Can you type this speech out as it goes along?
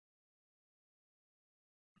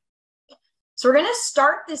So we're going to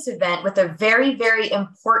start this event with a very, very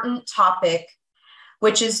important topic,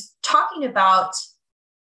 which is talking about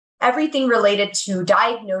everything related to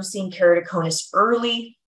diagnosing keratoconus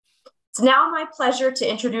early. It's now my pleasure to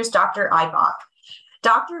introduce Dr. Ibach.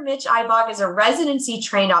 Dr. Mitch Ibach is a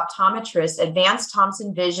residency-trained optometrist, Advanced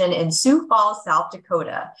Thompson Vision in Sioux Falls, South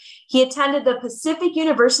Dakota. He attended the Pacific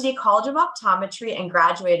University College of Optometry and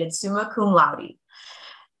graduated summa cum laude.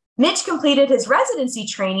 Mitch completed his residency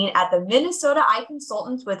training at the Minnesota Eye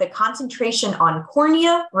Consultants with a concentration on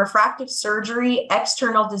cornea, refractive surgery,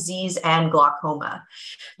 external disease, and glaucoma.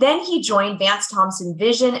 Then he joined Advanced Thompson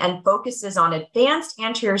Vision and focuses on advanced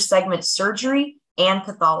anterior segment surgery and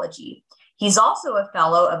pathology. He's also a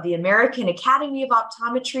fellow of the American Academy of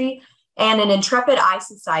Optometry and an Intrepid Eye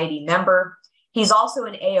Society member. He's also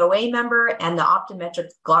an AOA member and the Optometric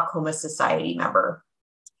Glaucoma Society member.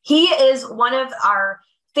 He is one of our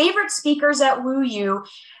favorite speakers at WooU.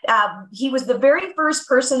 He was the very first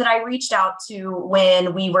person that I reached out to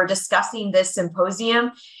when we were discussing this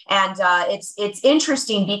symposium. And it's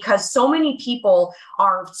interesting because so many people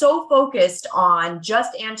are so focused on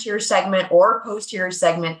just anterior segment or posterior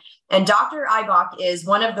segment. And Dr. Ibach is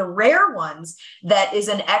one of the rare ones that is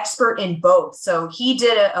an expert in both. So he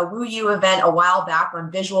did a WooU event a while back on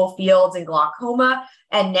visual fields and glaucoma.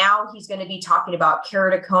 And now he's going to be talking about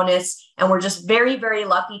keratoconus. And we're just very, very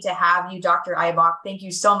lucky to have you, Dr. Ibach. Thank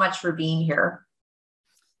you so much for being here.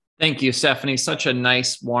 Thank you, Stephanie. Such a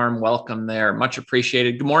nice, warm welcome there. Much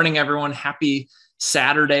appreciated. Good morning, everyone. Happy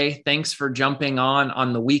Saturday. Thanks for jumping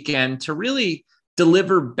on the weekend to really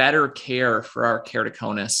deliver better care for our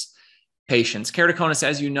keratoconus patients. Keratoconus,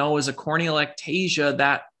 as you know, is a corneal ectasia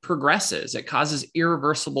that progresses. It causes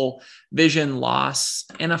irreversible vision loss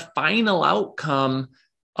and a final outcome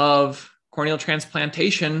of corneal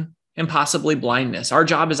transplantation and possibly blindness. Our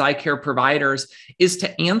job as eye care providers is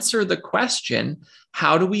to answer the question,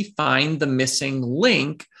 how do we find the missing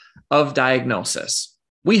link of diagnosis?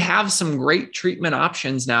 We have some great treatment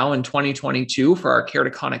options now in 2022 for our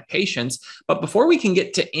keratoconic patients, but before we can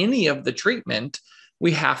get to any of the treatment,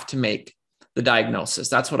 we have to make the diagnosis.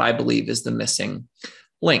 That's what I believe is the missing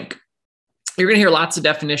link. You're going to hear lots of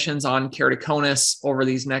definitions on keratoconus over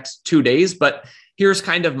these next 2 days, but here's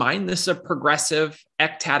kind of mine. This is a progressive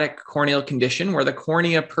ectatic corneal condition where the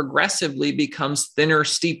cornea progressively becomes thinner,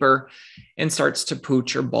 steeper, and starts to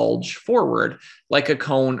pooch or bulge forward like a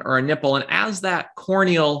cone or a nipple. And as that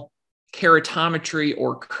corneal keratometry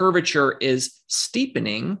or curvature is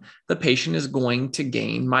steepening, the patient is going to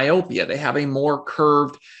gain myopia. They have a more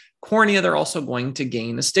curved cornea. They're also going to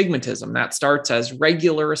gain astigmatism. That starts as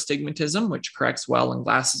regular astigmatism, which corrects well in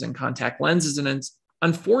glasses and contact lenses. And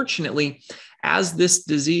unfortunately, as this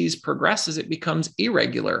disease progresses, it becomes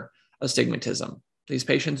irregular astigmatism. These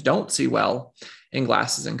patients don't see well in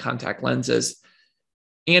glasses and contact lenses.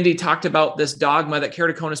 Andy talked about this dogma that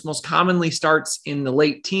keratoconus most commonly starts in the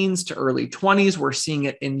late teens to early 20s. We're seeing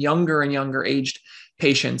it in younger and younger aged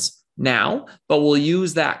patients now, but we'll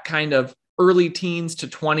use that kind of early teens to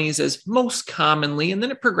 20s as most commonly, and then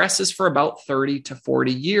it progresses for about 30 to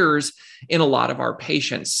 40 years in a lot of our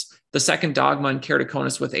patients. The second dogma in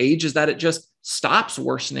keratoconus with age is that it just stops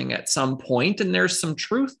worsening at some point, and there's some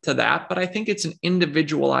truth to that, but I think it's an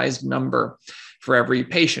individualized number for every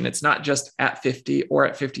patient. It's not just at 50 or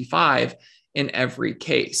at 55 in every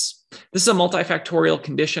case. This is a multifactorial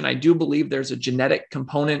condition. I do believe there's a genetic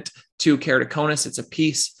component to keratoconus. It's a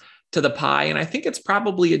piece to the pie. And I think it's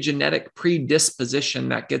probably a genetic predisposition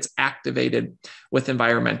that gets activated with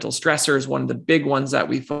environmental stressors. One of the big ones that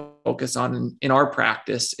we focus on in our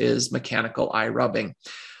practice is mechanical eye rubbing.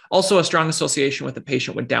 Also a strong association with a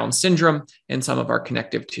patient with Down syndrome and some of our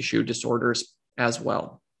connective tissue disorders as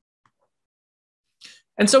well.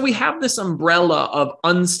 And so we have this umbrella of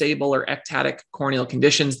unstable or ectatic corneal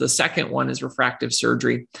conditions. The second one is refractive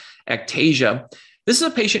surgery, ectasia. This is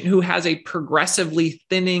a patient who has a progressively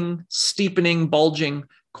thinning, steepening, bulging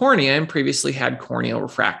cornea and previously had corneal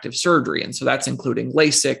refractive surgery. And so that's including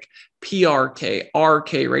LASIK, PRK,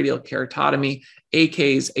 RK, radial keratotomy,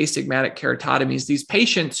 AKs, astigmatic keratotomies. These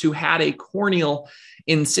patients who had a corneal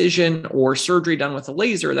incision or surgery done with a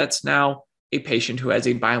laser, that's now a patient who has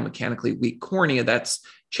a biomechanically weak cornea that's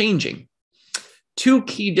changing. Two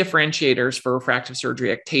key differentiators for refractive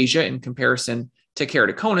surgery ectasia in comparison to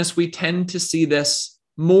keratoconus, we tend to see this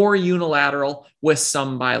more unilateral with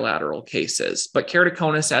some bilateral cases. But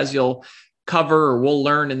keratoconus, as you'll cover or we'll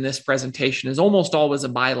learn in this presentation, is almost always a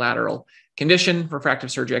bilateral condition.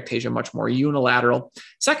 Refractive surgery ectasia, much more unilateral.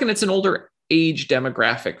 Second, it's an older age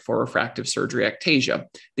demographic for refractive surgery ectasia.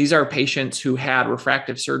 These are patients who had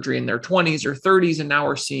refractive surgery in their 20s or 30s, and now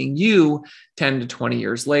we're seeing you 10 to 20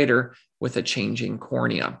 years later with a changing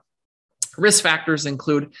cornea. Risk factors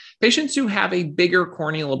include patients who have a bigger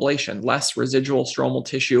corneal ablation, less residual stromal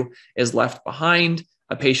tissue is left behind,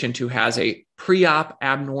 a patient who has a pre-op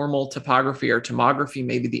abnormal topography or tomography,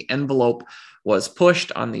 maybe the envelope was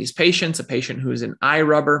pushed on these patients, a patient who's an eye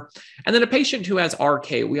rubber, and then a patient who has RK.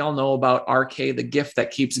 We all know about RK, the gift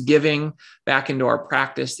that keeps giving back into our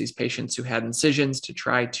practice, these patients who had incisions to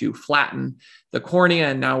try to flatten the cornea.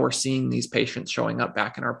 And now we're seeing these patients showing up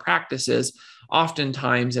back in our practices,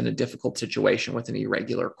 oftentimes in a difficult situation with an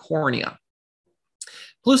irregular cornea.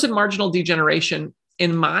 Pellucid marginal degeneration,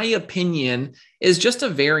 in my opinion, is just a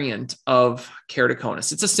variant of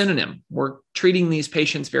keratoconus. It's a synonym. We're treating these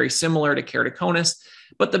patients very similar to keratoconus,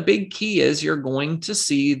 but the big key is you're going to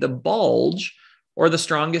see the bulge or the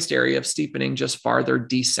strongest area of steepening just farther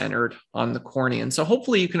decentered on the cornea. And so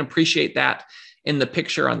hopefully you can appreciate that in the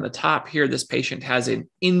picture on the top here. This patient has an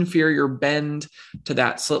inferior bend to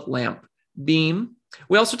that slit lamp beam.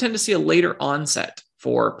 We also tend to see a later onset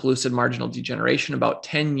for pellucid marginal degeneration, about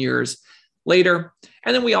 10 years later.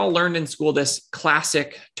 And then we all learned in school this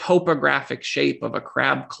classic topographic shape of a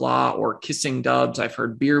crab claw or kissing doves. I've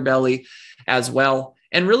heard beer belly as well.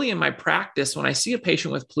 And really in my practice, when I see a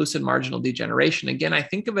patient with pellucid marginal degeneration, again, I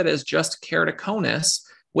think of it as just keratoconus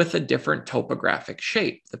with a different topographic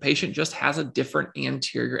shape. The patient just has a different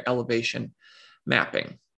anterior elevation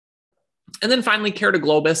mapping. And then finally,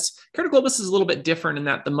 keratoglobus. Keratoglobus is a little bit different in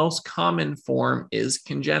that the most common form is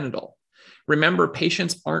congenital. Remember,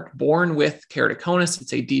 patients aren't born with keratoconus.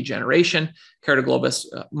 It's a degeneration. Keratoglobus,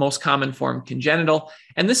 most common form, congenital.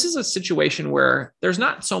 And this is a situation where there's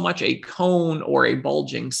not so much a cone or a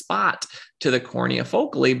bulging spot to the cornea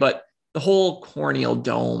focally, but the whole corneal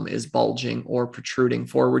dome is bulging or protruding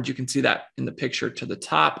forward. You can see that in the picture to the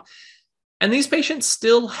top. And these patients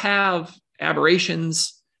still have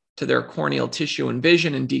aberrations to their corneal tissue and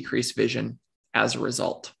vision and decreased vision as a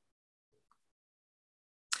result.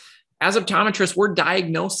 As optometrists, we're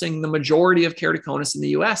diagnosing the majority of keratoconus in the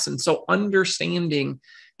US. And so understanding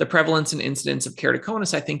the prevalence and incidence of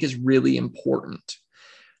keratoconus, I think, is really important.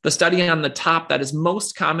 The study on the top that is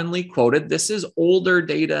most commonly quoted, this is older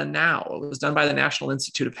data now. It was done by the National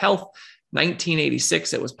Institute of Health,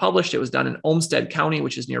 1986. It was published. It was done in Olmsted County,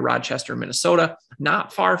 which is near Rochester, Minnesota,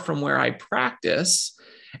 not far from where I practice.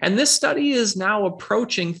 And this study is now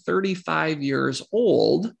approaching 35 years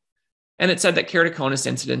old. And it said that keratoconus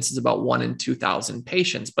incidence is about 1 in 2,000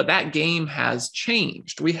 patients, but that game has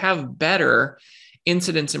changed. We have better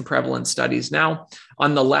incidence and prevalence studies now.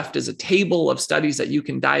 On the left is a table of studies that you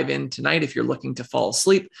can dive in tonight if you're looking to fall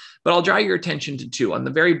asleep, but I'll draw your attention to two. On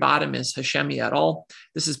the very bottom is Hashemi et al.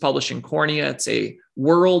 This is published in Cornea. It's a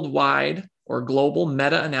worldwide or global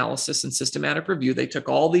meta-analysis and systematic review. They took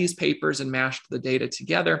all these papers and mashed the data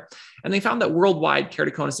together, and they found that worldwide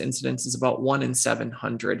keratoconus incidence is about 1 in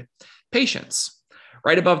 700 patients.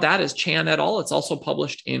 Right above that is Chan et al. It's also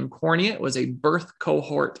published in Cornea. It was a birth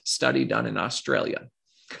cohort study done in Australia.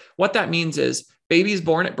 What that means is babies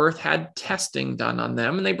born at birth had testing done on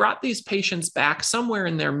them, and they brought these patients back somewhere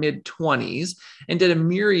in their mid-20s and did a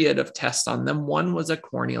myriad of tests on them. One was a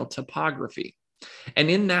corneal topography. And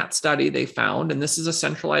in that study, they found, and this is a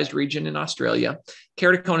centralized region in Australia,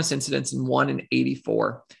 keratoconus incidence in 1 in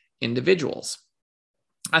 84 individuals.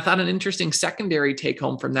 I thought an interesting secondary take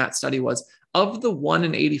home from that study was of the 1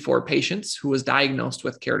 in 84 patients who was diagnosed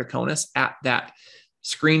with keratoconus at that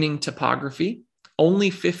screening topography, only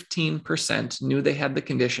 15% knew they had the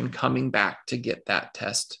condition coming back to get that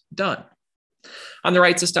test done. On the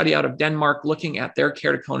right is a study out of Denmark looking at their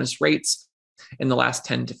keratoconus rates in the last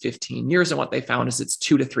 10 to 15 years. And what they found is it's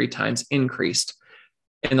 2 to 3 times increased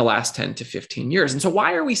in the last 10 to 15 years. And so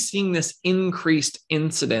why are we seeing this increased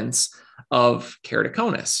incidence of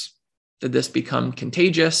keratoconus? Did this become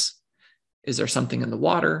contagious? Is there something in the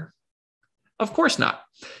water? Of course not.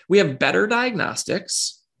 We have better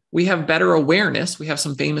diagnostics. We have better awareness. We have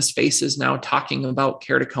some famous faces now talking about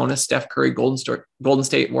keratoconus. Steph Curry, Golden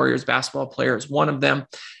State Warriors basketball player, is one of them.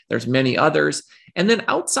 There's many others. And then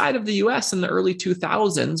outside of the US in the early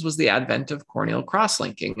 2000s was the advent of corneal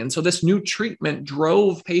cross-linking. And so this new treatment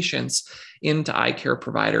drove patients into eye care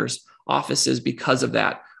providers' offices because of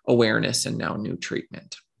that awareness and now new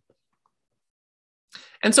treatment.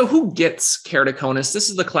 And so who gets keratoconus? This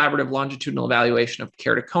is the Collaborative Longitudinal Evaluation of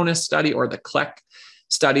Keratoconus study, or the CLEC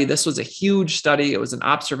study. This was a huge study. It was an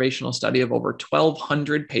observational study of over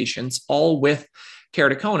 1,200 patients, all with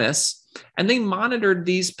keratoconus. And they monitored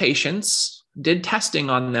these patients, did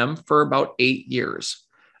testing on them for about 8 years,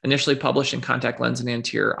 initially published in Contact Lens and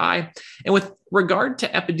Anterior Eye. And with regard to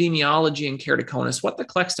epidemiology and keratoconus, what the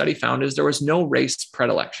CLEC study found is there was no race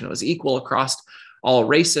predilection. It was equal across all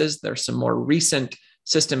races. There's some more recent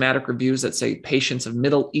systematic reviews that say patients of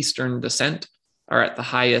Middle Eastern descent are at the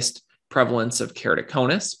highest prevalence of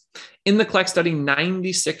keratoconus. In the CLEC study,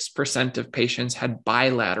 96% of patients had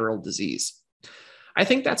bilateral disease. I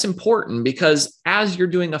think that's important because as you're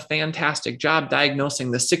doing a fantastic job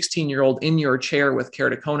diagnosing the 16-year-old in your chair with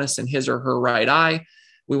keratoconus in his or her right eye,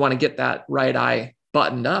 we want to get that right eye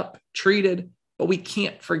buttoned up, treated, but we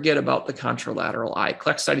can't forget about the contralateral eye.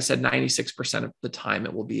 CLEC study said 96% of the time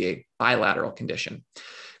it will be a bilateral condition.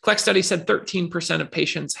 CLEC study said 13% of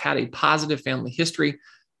patients had a positive family history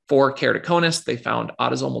for keratoconus. They found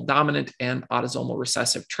autosomal dominant and autosomal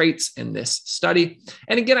recessive traits in this study.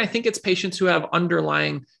 And again, I think it's patients who have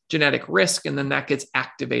underlying genetic risk, and then that gets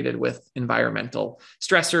activated with environmental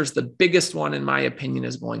stressors. The biggest one, in my opinion,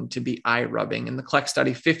 is going to be eye rubbing. In the CLEC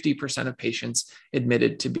study, 50% of patients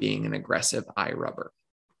admitted to being an aggressive eye rubber.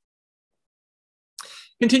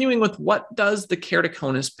 Continuing with, what does the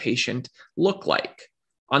keratoconus patient look like?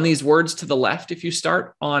 On these words to the left, if you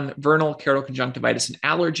start on vernal keratoconjunctivitis and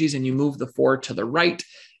allergies and you move the 4 to the right,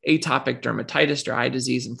 atopic dermatitis, dry eye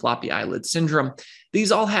disease, and floppy eyelid syndrome, these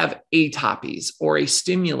all have atopies or a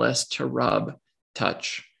stimulus to rub,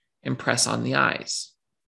 touch, and press on the eyes.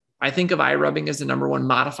 I think of eye rubbing as the number one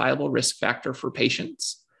modifiable risk factor for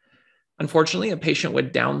patients. Unfortunately, a patient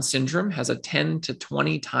with Down syndrome has a 10 to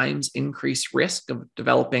 20 times increased risk of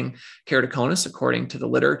developing keratoconus, according to the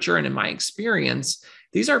literature. And in my experience,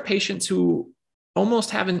 these are patients who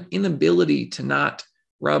almost have an inability to not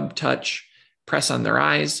rub, touch, press on their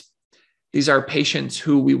eyes. These are patients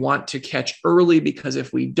who we want to catch early because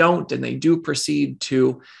if we don't, and they do proceed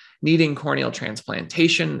to needing corneal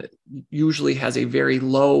transplantation, it usually has a very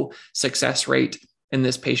low success rate in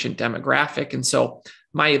this patient demographic. And so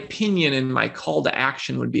my opinion and my call to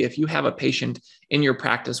action would be if you have a patient in your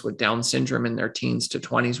practice with Down syndrome in their teens to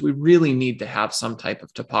 20s, we really need to have some type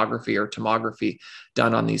of topography or tomography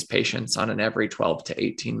done on these patients on an every 12 to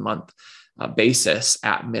 18 month basis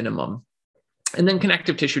at minimum. And then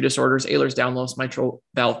connective tissue disorders, Ehlers-Danlos, mitral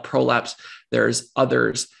valve prolapse, there's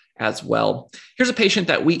others as well. Here's a patient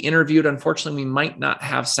that we interviewed. Unfortunately, we might not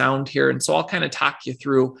have sound here. And so I'll kind of talk you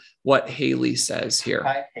through what Haley says here.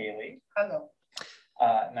 Hi, Haley. Hello.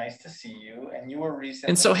 Nice to see you. And you were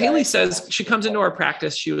recently. And so Haley says she comes into our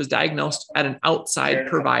practice. She was diagnosed at an outside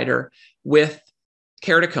provider with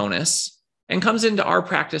keratoconus and comes into our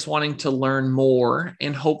practice wanting to learn more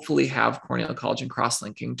and hopefully have corneal collagen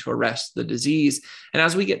cross-linking to arrest the disease. And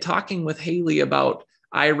as we get talking with Haley about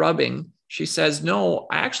eye rubbing, she says, no,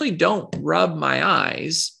 I actually don't rub my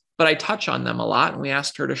eyes, but I touch on them a lot. And we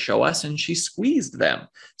asked her to show us, and she squeezed them.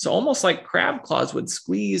 So almost like crab claws would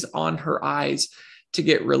squeeze on her eyes to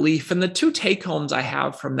get relief. And the two take homes I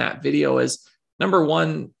have from that video is, number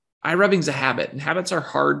one, eye rubbing is a habit, and habits are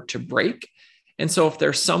hard to break. And so if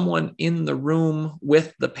there's someone in the room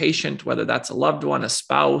with the patient, whether that's a loved one, a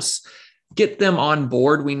spouse, get them on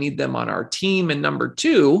board. We need them on our team. And number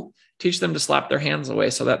two, teach them to slap their hands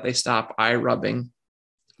away so that they stop eye rubbing,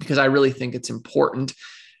 because I really think it's important.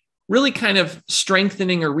 Really kind of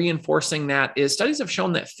strengthening or reinforcing that is studies have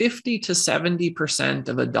shown that 50 to 70%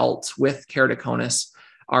 of adults with keratoconus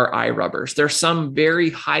are eye rubbers. There's some very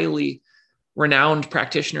highly renowned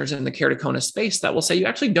practitioners in the keratoconus space that will say you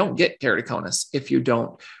actually don't get keratoconus if you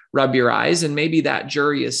don't rub your eyes. And maybe that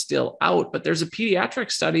jury is still out, but there's a pediatric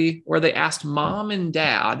study where they asked mom and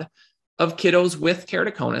dad of kiddos with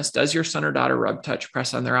keratoconus, does your son or daughter rub, touch,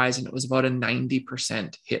 press on their eyes? And it was about a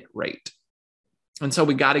 90% hit rate. And so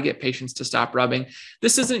we got to get patients to stop rubbing.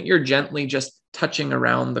 This isn't your gently just touching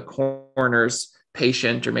around the corners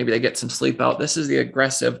patient, or maybe they get some sleep out. This is the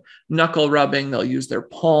aggressive knuckle rubbing. They'll use their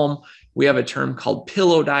palm. We have a term called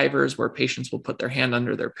pillow divers, where patients will put their hand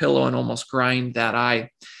under their pillow and almost grind that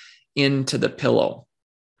eye into the pillow.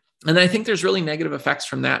 And I think there's really negative effects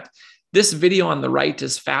from that. This video on the right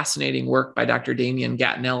is fascinating work by Dr. Damien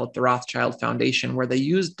Gatnell at the Rothschild Foundation, where they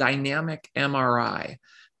use dynamic MRI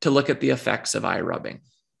to look at the effects of eye rubbing.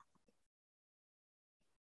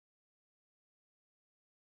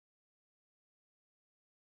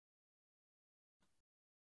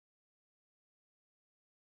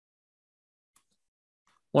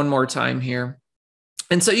 One more time here.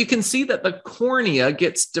 And so you can see that the cornea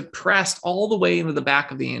gets depressed all the way into the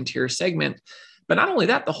back of the anterior segment. But not only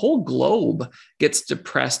that, the whole globe gets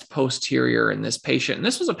depressed posterior in this patient. And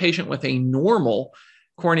this was a patient with a normal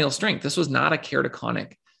corneal strength. This was not a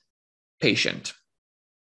keratoconic patient.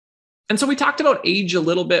 And so we talked about age a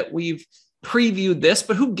little bit. We've previewed this,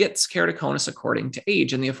 but who gets keratoconus according to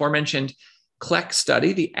age? In the aforementioned CLEC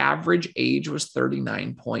study, the average age was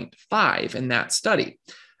 39.5 in that study.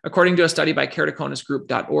 According to a study by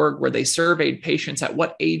keratoconusgroup.org, where they surveyed patients at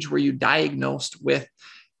what age were you diagnosed with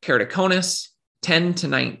keratoconus, 10 to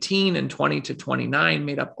 19 and 20 to 29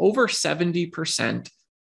 made up over 70%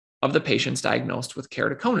 of the patients diagnosed with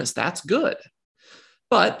keratoconus. That's good.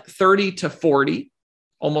 But 30 to 40,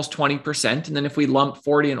 almost 20%. And then if we lump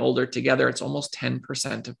 40 and older together, it's almost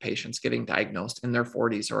 10% of patients getting diagnosed in their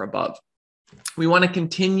 40s or above. We want to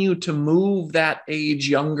continue to move that age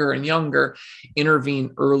younger and younger,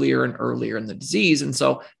 intervene earlier and earlier in the disease. And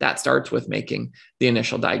so that starts with making the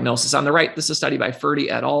initial diagnosis. On the right, this is a study by Ferdy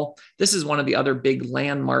et al. This is one of the other big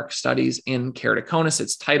landmark studies in keratoconus.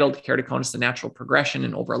 It's titled Keratoconus, the Natural Progression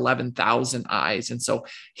in over 11,000 eyes. And so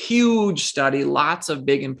huge study, lots of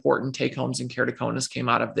big important take-homes in keratoconus came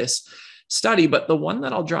out of this study. But the one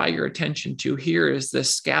that I'll draw your attention to here is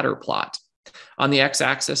this scatter plot. On the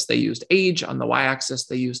x-axis, they used age. On the y-axis,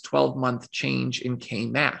 they used 12-month change in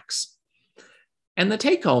Kmax. And the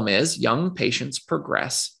take-home is young patients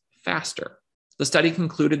progress faster. The study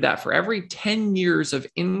concluded that for every 10 years of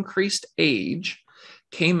increased age,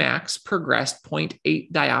 Kmax progressed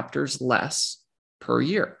 0.8 diopters less per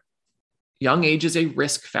year. Young age is a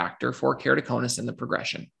risk factor for keratoconus in the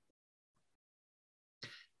progression.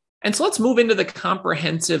 And so let's move into the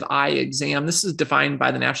comprehensive eye exam. This is defined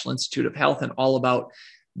by the National Institute of Health and all about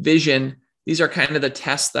vision. These are kind of the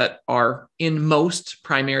tests that are in most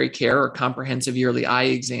primary care or comprehensive yearly eye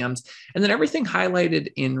exams. And then everything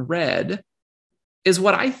highlighted in red is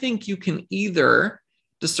what I think you can either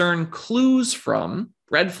discern clues from,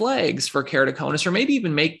 red flags for keratoconus, or maybe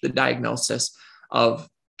even make the diagnosis of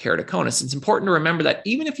keratoconus. It's important to remember that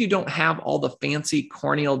even if you don't have all the fancy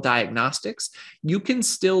corneal diagnostics, you can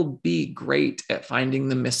still be great at finding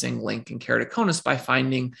the missing link in keratoconus by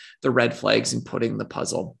finding the red flags and putting the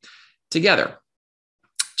puzzle together.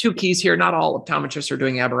 Two keys here. Not all optometrists are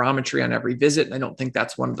doing aberrometry on every visit. And I don't think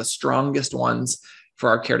that's one of the strongest ones for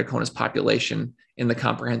our keratoconus population in the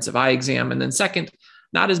comprehensive eye exam. And then second,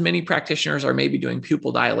 not as many practitioners are maybe doing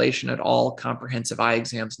pupil dilation at all comprehensive eye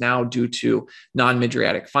exams now due to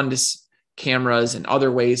non-mydriatic fundus cameras and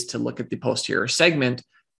other ways to look at the posterior segment.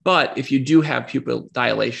 But if you do have pupil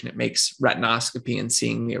dilation, it makes retinoscopy and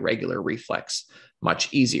seeing the irregular reflex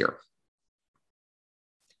much easier.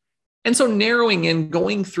 And so narrowing in,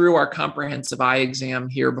 going through our comprehensive eye exam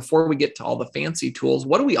here, before we get to all the fancy tools,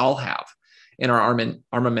 what do we all have in our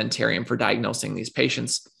armamentarium for diagnosing these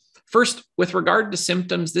patients? First, with regard to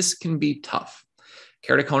symptoms, this can be tough.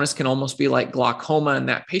 Keratoconus can almost be like glaucoma in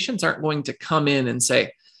that patients aren't going to come in and say,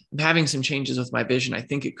 I'm having some changes with my vision. I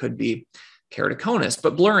think it could be keratoconus,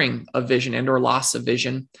 but blurring of vision and or loss of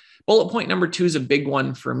vision. Bullet point number 2 is a big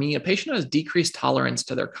one for me. A patient has decreased tolerance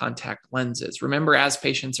to their contact lenses. Remember, as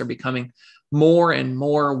patients are becoming more and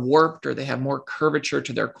more warped or they have more curvature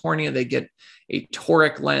to their cornea, they get a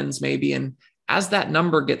toric lens maybe, and as that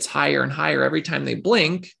number gets higher and higher, every time they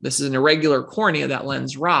blink, this is an irregular cornea, that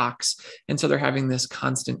lens rocks. And so they're having this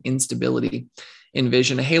constant instability in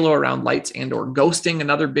vision. A halo around lights and or ghosting,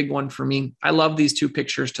 another big one for me. I love these two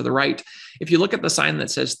pictures to the right. If you look at the sign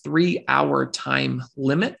that says 3-hour time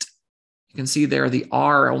limit, you can see there the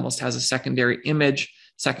R almost has a secondary image,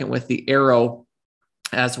 second with the arrow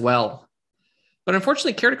as well. But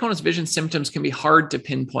unfortunately, keratoconus vision symptoms can be hard to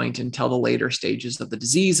pinpoint until the later stages of the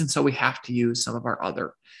disease. And so we have to use some of our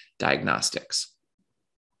other diagnostics.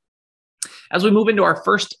 As we move into our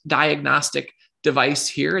first diagnostic device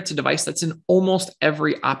here, it's a device that's in almost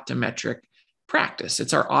every optometric practice.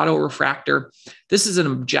 It's our autorefractor. This is an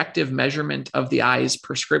objective measurement of the eye's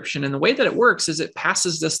prescription. And the way that it works is it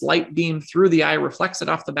passes this light beam through the eye, reflects it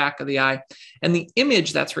off the back of the eye, and the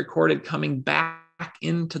image that's recorded coming back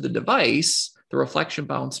into the device, the reflection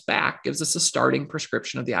bounce back, gives us a starting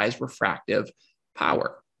prescription of the eye's refractive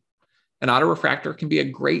power. An autorefractor can be a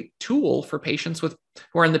great tool for patients who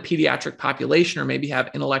are in the pediatric population or maybe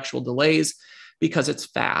have intellectual delays because it's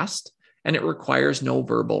fast and it requires no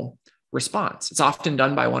verbal response. It's often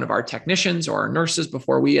done by one of our technicians or our nurses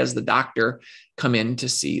before we as the doctor come in to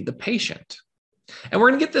see the patient. And we're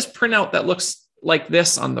going to get this printout that looks like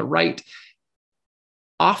this on the right.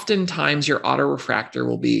 Oftentimes your autorefractor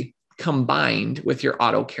will be combined with your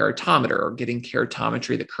autokeratometer or getting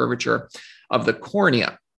keratometry, the curvature of the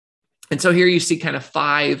cornea. And so here you see kind of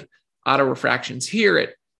 5 autorefractions here.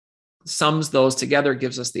 It sums those together,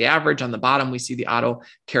 gives us the average. On the bottom, we see the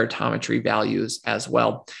autokeratometry values as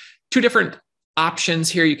well. 2 different options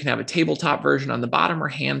here. You can have a tabletop version on the bottom or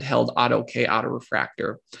handheld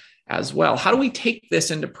autorefractor as well. How do we take this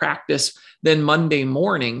into practice then Monday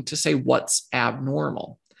morning to say what's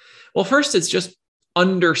abnormal? Well, first, it's just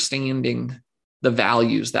understanding the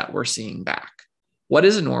values that we're seeing back. What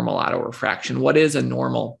is a normal autorefraction? What is a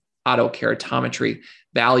normal autokeratometry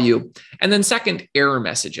value? And then second, error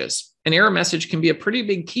messages. An error message can be a pretty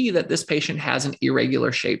big key that this patient has an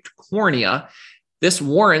irregular shaped cornea. This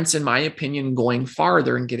warrants, in my opinion, going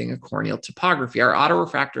farther and getting a corneal topography. Our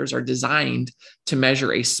autorefractors are designed to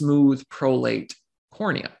measure a smooth prolate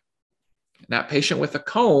cornea. That patient with a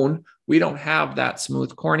cone, we don't have that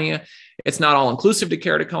smooth cornea. It's not all inclusive to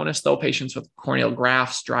keratoconus, though. Patients with corneal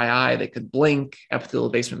grafts, dry eye, they could blink, epithelial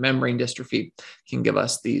basement membrane dystrophy can give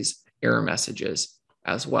us these error messages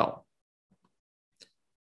as well.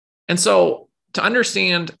 And so to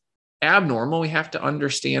understand abnormal, we have to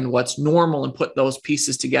understand what's normal and put those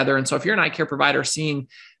pieces together. And so if you're an eye care provider seeing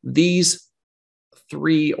these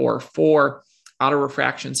 3 or 4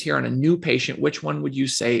 autorefractions here on a new patient, which one would you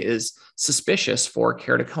say is suspicious for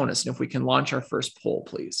keratoconus? And if we can launch our first poll,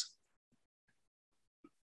 please.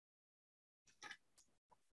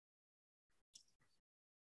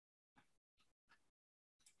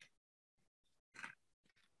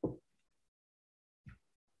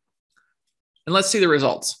 And let's see the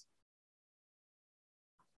results.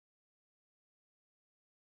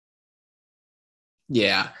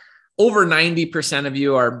 Yeah. Over 90% of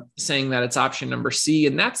you are saying that it's option number C,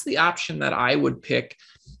 and that's the option that I would pick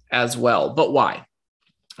as well. But why?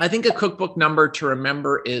 I think a cookbook number to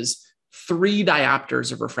remember is 3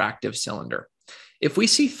 diopters of refractive cylinder. If we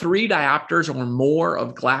see 3 diopters or more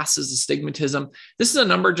of glasses astigmatism, this is a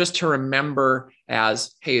number just to remember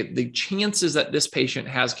as, hey, the chances that this patient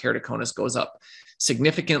has keratoconus goes up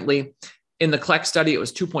significantly. In the CLEC study, it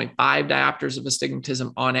was 2.5 diopters of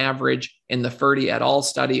astigmatism on average. In the Ferdy et al.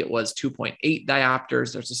 Study, it was 2.8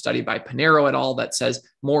 diopters. There's a study by Pinero et al. That says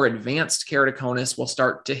more advanced keratoconus will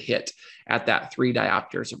start to hit at that 3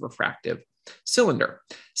 diopters of refractive cylinder.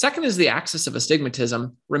 Second is the axis of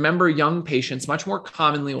astigmatism. Remember, young patients much more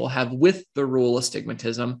commonly will have with the rule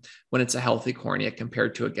astigmatism when it's a healthy cornea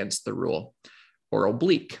compared to against the rule or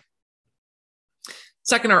oblique.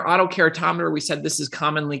 Second, our autokeratometer, we said this is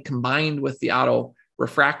commonly combined with the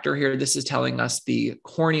autorefractor here. This is telling us the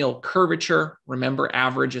corneal curvature. Remember,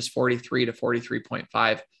 average is 43 to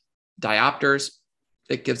 43.5 diopters.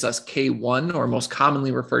 It gives us K1, or most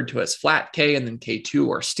commonly referred to as flat K, and then K2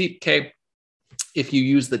 or steep K. If you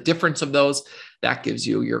use the difference of those, that gives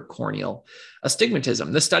you your corneal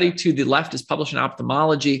astigmatism. The study to the left is published in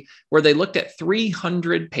Ophthalmology, where they looked at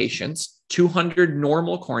 300 patients, 200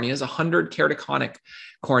 normal corneas, 100 keratoconic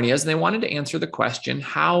corneas, and they wanted to answer the question,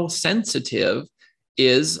 how sensitive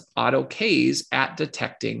is auto-Ks at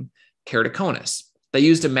detecting keratoconus? They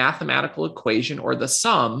used a mathematical equation, or the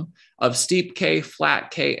sum of steep K, flat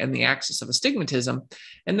K, and the axis of astigmatism.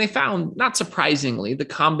 And they found, not surprisingly, the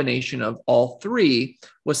combination of all 3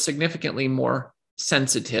 was significantly more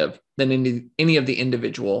sensitive than any of the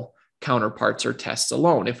individual counterparts or tests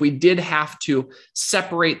alone. If we did have to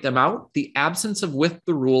separate them out, the absence of with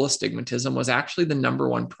the rule astigmatism was actually the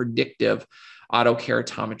 #1 predictive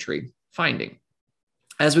autokeratometry finding.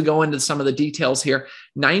 As we go into some of the details here,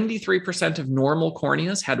 93% of normal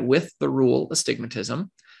corneas had with the rule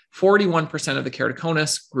astigmatism. 41% of the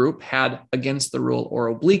keratoconus group had against the rule or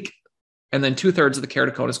oblique, and then 2/3 of the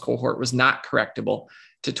keratoconus cohort was not correctable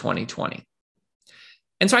to 20/20.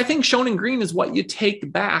 And so I think shown in green is what you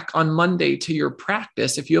take back on Monday to your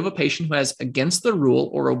practice. If you have a patient who has against the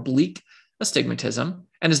rule or oblique astigmatism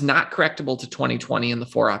and is not correctable to 20/20 in the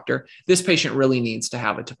 4-opter, this patient really needs to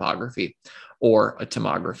have a topography or a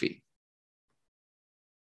tomography.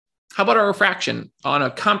 How about a refraction? On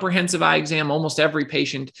a comprehensive eye exam, almost every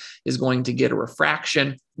patient is going to get a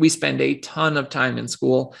refraction. We spend a ton of time in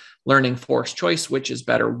school learning forced choice, which is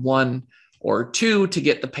better, 1 or 2, to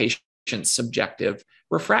get the patient's subjective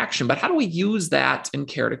refraction. But how do we use that in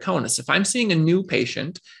keratoconus? If I'm seeing a new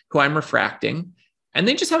patient who I'm refracting and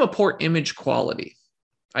they just have a poor image quality,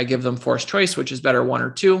 I give them forced choice, which is better, 1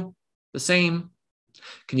 or 2, the same.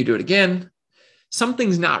 Can you do it again?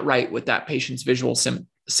 Something's not right with that patient's visual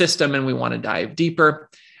system, and we want to dive deeper.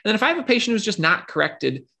 And then if I have a patient who's just not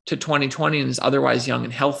corrected to 20/20 and is otherwise young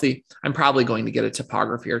and healthy, I'm probably going to get a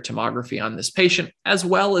topography or tomography on this patient, as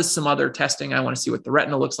well as some other testing. I want to see what the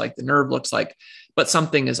retina looks like, the nerve looks like, but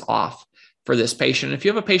something is off for this patient. If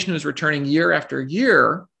you have a patient who's returning year after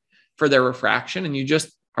year for their refraction, and you just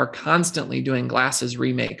are constantly doing glasses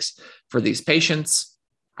remakes for these patients,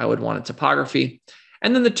 I would want a topography.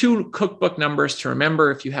 And then the 2 cookbook numbers to remember: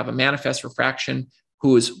 if you have a manifest refraction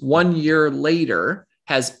who is 1 year later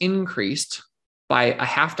has increased by a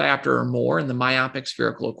 1/2 diopter or more in the myopic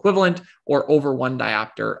spherical equivalent, or over 1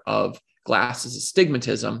 diopter of glasses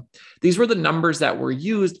astigmatism. These were the numbers that were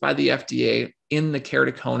used by the FDA in the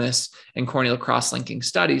keratoconus and corneal cross-linking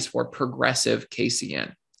studies for progressive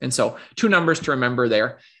KCN. And so 2 numbers to remember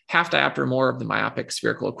there: half diopter or more of the myopic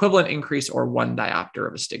spherical equivalent increase, or 1 diopter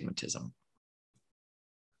of astigmatism.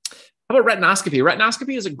 How about retinoscopy?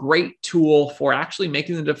 Retinoscopy is a great tool for actually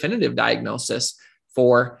making the definitive diagnosis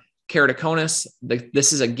for keratoconus.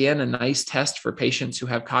 This is, again, a nice test for patients who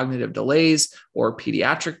have cognitive delays or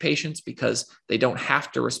pediatric patients, because they don't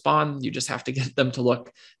have to respond. You just have to get them to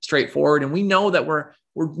look straight forward. And we know that we're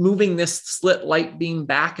moving this slit light beam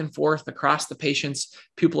back and forth across the patient's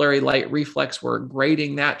pupillary light reflex. We're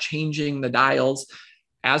grading that, changing the dials.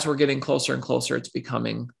 As we're getting closer and closer, it's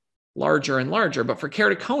becoming larger and larger. But for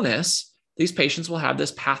keratoconus, these patients will have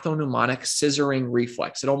this pathognomonic scissoring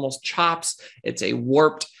reflex. It almost chops. It's a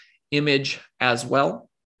warped image as well.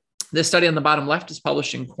 This study on the bottom left is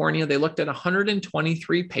published in Cornea. They looked at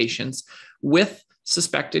 123 patients with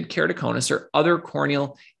suspected keratoconus or other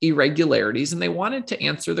corneal irregularities, and they wanted to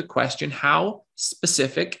answer the question, how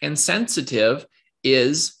specific and sensitive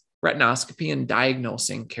is retinoscopy in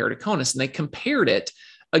diagnosing keratoconus? And they compared it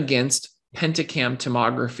against pentacam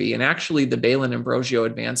tomography and actually the Balin-Ambrosio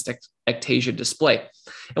advanced ectasia display.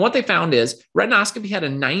 And what they found is retinoscopy had a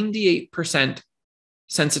 98%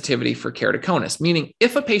 sensitivity for keratoconus, meaning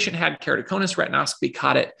if a patient had keratoconus, retinoscopy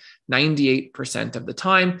caught it 98% of the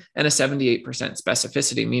time, and a 78%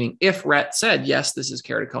 specificity, meaning if ret said, yes, this is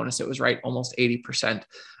keratoconus, it was right almost 80%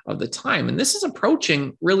 of the time. And this is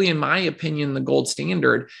approaching, really, in my opinion, the gold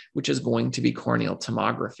standard, which is going to be corneal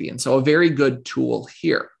tomography. And so a very good tool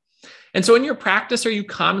here. And so in your practice, are you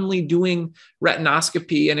commonly doing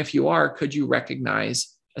retinoscopy? And if you are, could you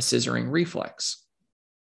recognize a scissoring reflex?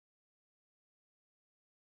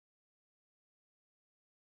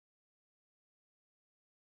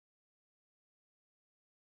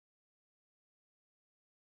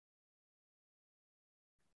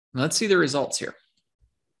 Let's see the results here.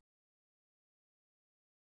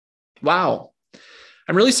 Wow.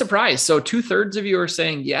 I'm really surprised. So 2/3 of you are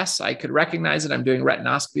saying, yes, I could recognize it. I'm doing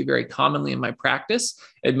retinoscopy very commonly in my practice.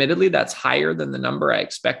 Admittedly, that's higher than the number I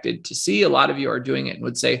expected to see. A lot of you are doing it and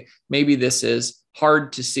would say, maybe this is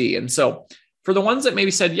hard to see. And so for the ones that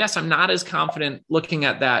maybe said, yes, I'm not as confident looking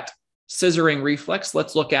at that scissoring reflex,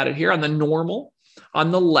 let's look at it here on the normal.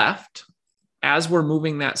 On the left, as we're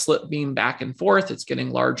moving that slit beam back and forth, it's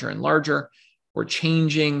getting larger and larger. We're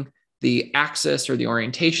changing the axis or the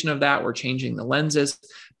orientation of that. We're changing the lenses.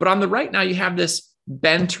 But on the right now, you have this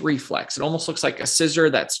bent reflex. It almost looks like a scissor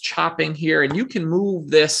that's chopping here. And you can move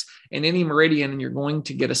this in any meridian, and you're going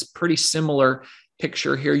to get a pretty similar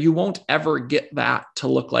picture here. You won't ever get that to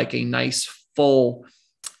look like a nice full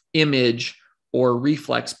image or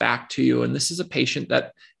reflex back to you. And this is a patient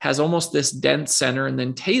that has almost this dense center and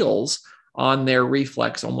then tails on their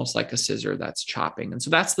reflex, almost like a scissor that's chopping. And so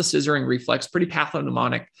that's the scissoring reflex, pretty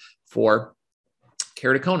pathognomonic for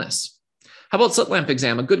keratoconus. How about slit lamp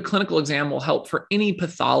exam? A good clinical exam will help for any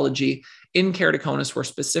pathology. In keratoconus, we're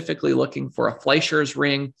specifically looking for a Fleischer's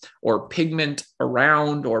ring or pigment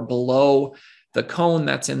around or below the cone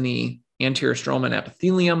that's in the anterior stroma and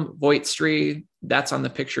epithelium. Voigt striae, that's on the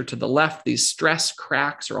picture to the left. These stress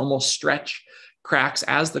cracks or almost stretch cracks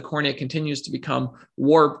as the cornea continues to become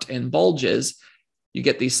warped and bulges. You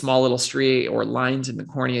get these small little striae or lines in the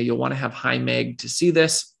cornea. You'll want to have high mag to see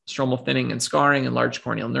this. Stromal thinning and scarring and large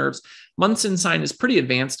corneal nerves. Munson sign is pretty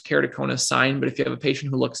advanced keratoconus sign, but if you have a patient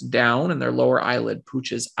who looks down and their lower eyelid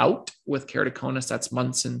pooches out with keratoconus, that's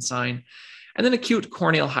Munson sign. And then acute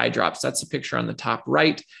corneal hydrops. That's the picture on the top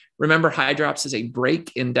right. Remember, hydrops is a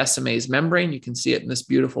break in Descemet's membrane. You can see it in this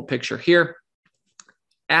beautiful picture here.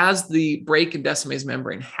 As the break in Descemet's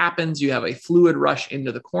membrane happens, you have a fluid rush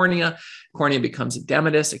into the cornea. Cornea becomes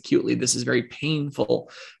edematous. Acutely, this is very painful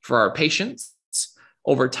for our patients.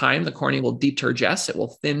 Over time, the cornea will deturgesce. It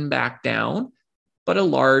will thin back down, but a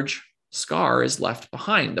large scar is left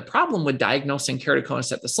behind. The problem with diagnosing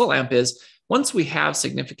keratoconus at the slit lamp is once we have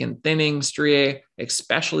significant thinning, striae,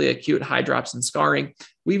 especially acute hydrops and scarring,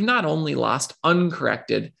 we've not only lost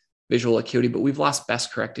uncorrected visual acuity, but we've lost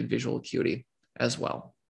best corrected visual acuity as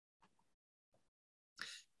well.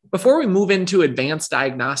 Before we move into advanced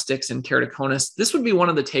diagnostics in keratoconus, this would be one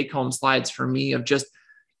of the take-home slides for me of just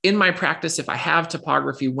in my practice, if I have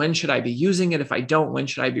topography, when should I be using it? If I don't, when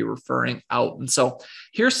should I be referring out? And so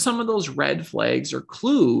here's some of those red flags or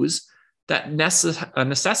clues that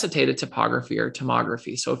necessitated topography or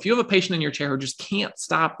tomography. So if you have a patient in your chair who just can't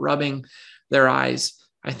stop rubbing their eyes,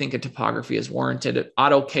 I think a topography is warranted.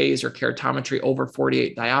 Auto Ks or keratometry over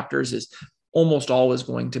 48 diopters is almost always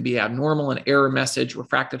going to be abnormal. An error message,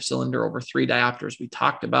 refractive cylinder over 3 diopters. We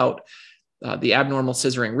talked about the abnormal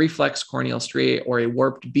scissoring reflex, corneal striae, or a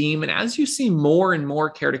warped beam. And as you see more and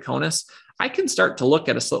more keratoconus, I can start to look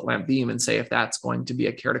at a slit lamp beam and say if that's going to be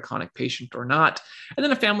a keratoconic patient or not. And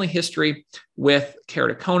then a family history with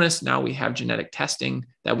keratoconus. Now we have genetic testing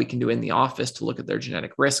that we can do in the office to look at their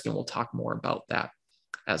genetic risk, and we'll talk more about that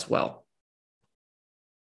as well.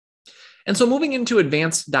 And so moving into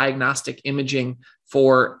advanced diagnostic imaging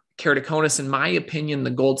for keratoconus, in my opinion,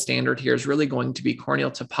 the gold standard here is really going to be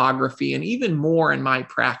corneal topography, and even more in my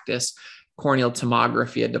practice, corneal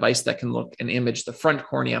tomography, a device that can look and image the front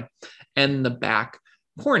cornea and the back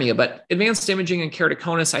cornea. But advanced imaging in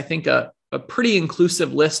keratoconus, I think a pretty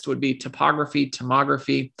inclusive list would be topography,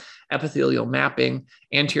 tomography, epithelial mapping,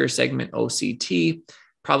 anterior segment OCT,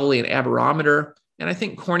 probably an aberrometer. And I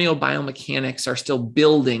think corneal biomechanics are still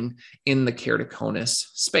building in the keratoconus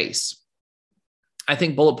space. I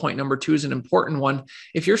think bullet point number 2 is an important one.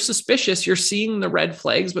 If you're suspicious, you're seeing the red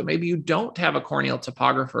flags, but maybe you don't have a corneal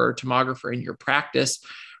topographer or tomographer in your practice,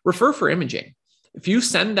 refer for imaging. If you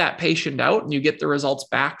send that patient out and you get the results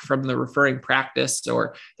back from the referring practice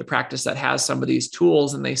or the practice that has some of these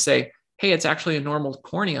tools and they say, hey, it's actually a normal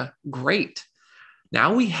cornea, great.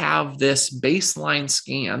 Now we have this baseline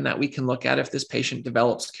scan that we can look at. If this patient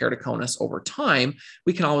develops keratoconus over time,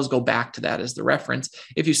 we can always go back to that as the reference.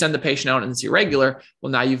 If you send the patient out and it's irregular, well,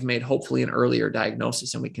 now you've made hopefully an earlier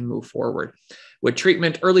diagnosis and we can move forward. With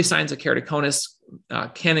treatment, early signs of keratoconus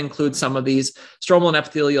can include some of these stromal and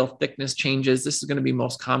epithelial thickness changes. This is going to be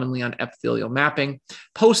most commonly on epithelial mapping.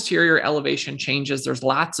 Posterior elevation changes. There's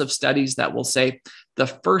lots of studies that will say the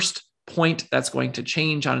first point that's going to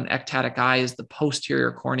change on an ectatic eye is the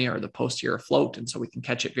posterior cornea or the posterior float. And so we can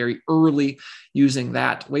catch it very early using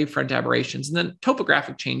that. Wavefront aberrations, and then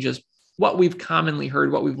topographic changes, what we've commonly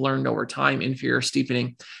heard, what we've learned over time, inferior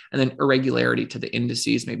steepening, and then irregularity to the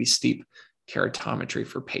indices, maybe steep keratometry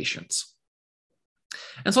for patients.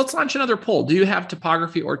 And so let's launch another poll. Do you have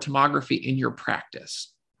topography or tomography in your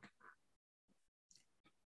practice?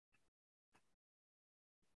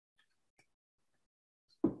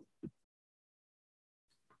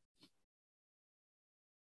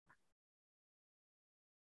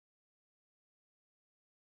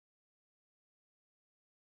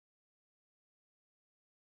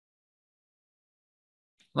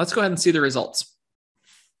 Let's go ahead and see the results.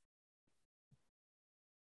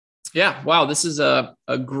 Yeah, wow, this is a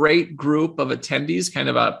great group of attendees kind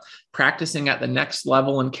of practicing at the next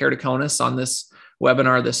level in keratoconus on this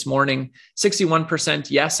webinar this morning. 61%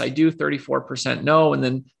 yes, I do, 34% no, and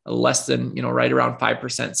then less than, right around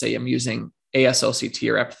 5% say I'm using ASOCT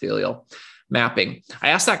or epithelial mapping. I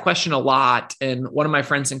ask that question a lot, and one of my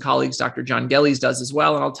friends and colleagues, Dr. John Gelles, does as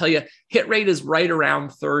well. And I'll tell you, hit rate is right around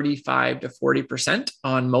 35 to 40%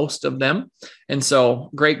 on most of them. And so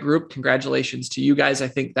great group. Congratulations to you guys. I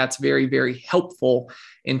think that's very, very helpful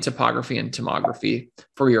in topography and tomography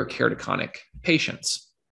for your keratoconic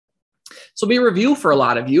patients. So be a review for a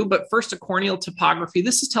lot of you, but first a corneal topography.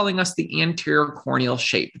 This is telling us the anterior corneal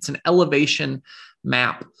shape. It's an elevation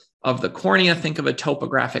map of the cornea. Think of a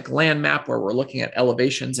topographic land map where we're looking at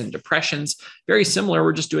elevations and depressions. Very similar.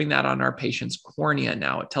 We're just doing that on our patient's cornea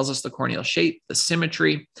now. It tells us the corneal shape, the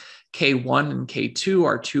symmetry. K1 and K2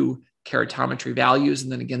 are 2 keratometry values.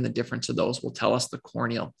 And then again, the difference of those will tell us the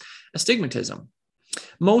corneal astigmatism.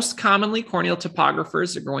 Most commonly, corneal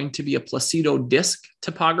topographers are going to be a placido disc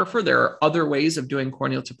topographer. There are other ways of doing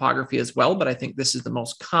corneal topography as well, but I think this is the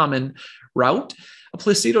most common route. A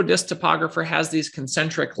placido disc topographer has these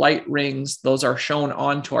concentric light rings. Those are shown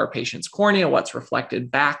onto our patient's cornea. What's reflected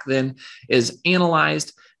back then is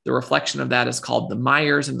analyzed. The reflection of that is called the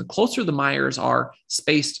Meyers, and the closer the Meyers are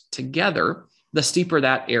spaced together, the steeper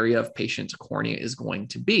that area of patient's cornea is going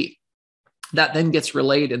to be. That then gets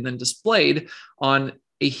relayed and then displayed on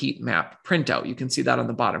a heat map printout. You can see that on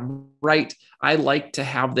the bottom right. I like to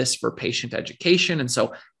have this for patient education. And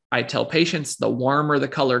so I tell patients the warmer the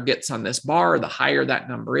color gets on this bar, the higher that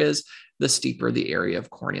number is, the steeper the area of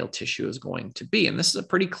corneal tissue is going to be. And this is a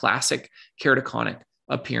pretty classic keratoconic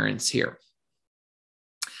appearance here.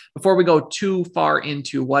 Before we go too far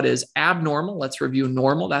into what is abnormal, let's review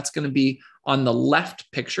normal. That's going to be on the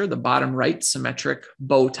left picture, the bottom right, symmetric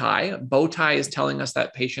bow tie. Bow tie is telling us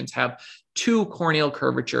that patients have 2 corneal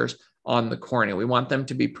curvatures on the cornea. We want them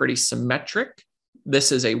to be pretty symmetric.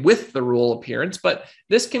 This is a with the rule appearance, but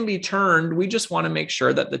this can be turned. We just want to make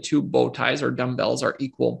sure that the 2 bow ties or dumbbells are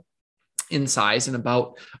equal in size and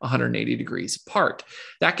about 180 degrees apart.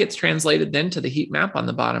 That gets translated then to the heat map on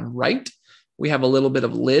the bottom right. We have a little bit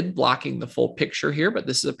of lid blocking the full picture here, but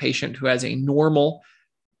this is a patient who has a normal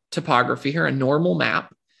topography here, a normal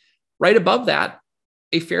map. Right above that,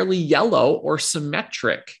 a fairly yellow or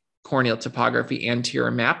symmetric corneal topography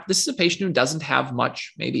anterior map. This is a patient who doesn't have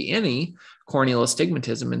much, maybe any, corneal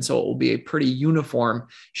astigmatism, and so it will be a pretty uniform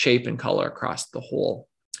shape and color across the whole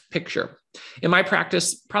picture. In my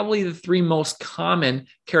practice, probably the three most common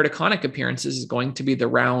keratoconic appearances is going to be the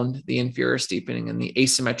round, the inferior steepening, and the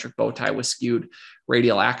asymmetric bow tie with skewed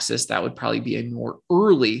radial axis. That would probably be a more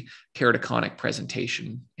early keratoconic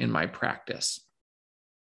presentation in my practice.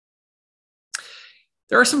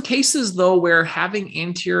 There are some cases, though, where having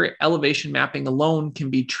anterior elevation mapping alone can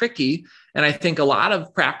be tricky. And I think a lot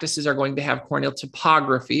of practices are going to have corneal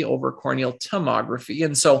topography over corneal tomography.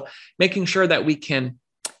 And so making sure that we can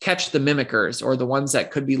catch the mimickers or the ones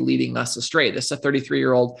that could be leading us astray. This is a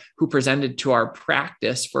 33-year-old who presented to our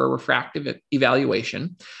practice for a refractive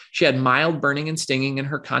evaluation. She had mild burning and stinging in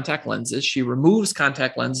her contact lenses. She removes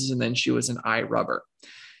contact lenses, and then she was an eye rubber.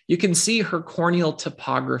 You can see her corneal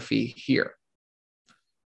topography here.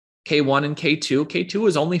 K1 and K2. K2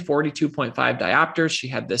 was only 42.5 diopters. She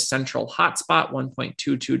had this central hotspot,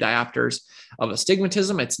 1.22 diopters of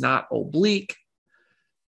astigmatism. It's not oblique.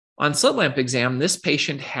 On slit lamp exam, this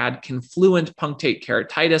patient had confluent punctate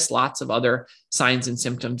keratitis, lots of other signs and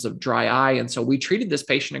symptoms of dry eye. And so we treated this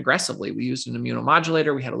patient aggressively. We used an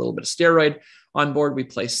immunomodulator. We had a little bit of steroid on board. We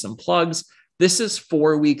placed some plugs. This is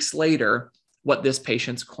 4 weeks later, what this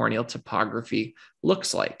patient's corneal topography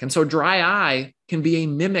looks like. And so dry eye can be a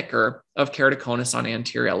mimicker of keratoconus on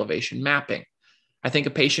anterior elevation mapping. I think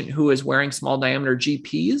a patient who is wearing small diameter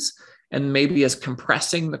GPs and maybe is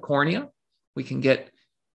compressing the cornea, we can get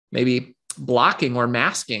maybe blocking or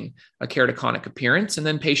masking a keratoconic appearance. And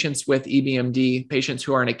then patients with EBMD, patients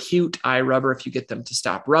who are an acute eye rubber, if you get them to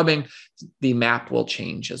stop rubbing, the map will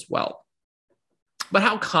change as well. But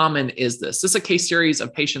how common is this? This is a case series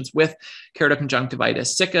of patients with keratoconjunctivitis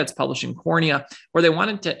sicca. It's published in Cornea, where they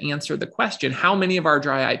wanted to answer the question, how many of our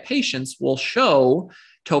dry eye patients will show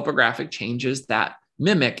topographic changes that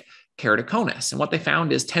mimic keratoconus? And what they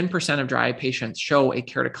found is 10% of dry eye patients show a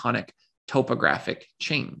keratoconic topographic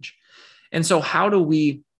change. And so how do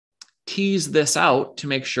we tease this out to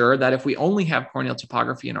make sure that if we only have corneal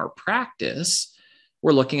topography in our practice,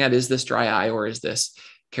 we're looking at, is this dry eye or is this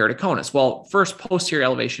keratoconus? Well, first, posterior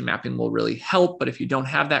elevation mapping will really help, but if you don't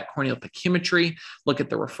have that corneal pachymetry, look at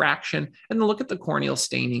the refraction and then look at the corneal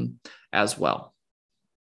staining as well.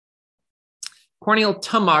 Corneal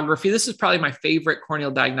tomography. This is probably my favorite corneal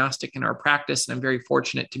diagnostic in our practice, and I'm very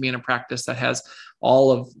fortunate to be in a practice that has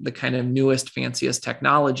all of the kind of newest, fanciest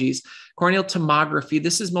technologies. Corneal tomography,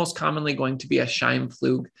 this is most commonly going to be a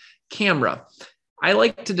Scheimpflug camera. I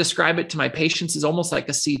like to describe it to my patients as almost like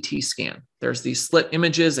a CT scan. There's these slit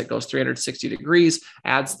images that goes 360 degrees,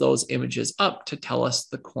 adds those images up to tell us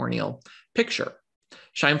the corneal picture.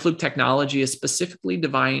 Scheimpflug technology is specifically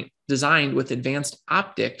designed with advanced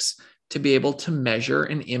optics to be able to measure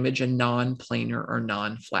and image a non-planar or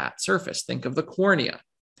non-flat surface. Think of the cornea.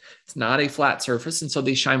 It's not a flat surface, and so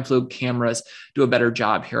these Scheimpflug cameras do a better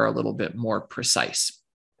job here, a little bit more precise.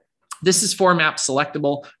 This is 4-map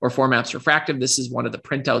selectable or 4-maps refractive. This is one of the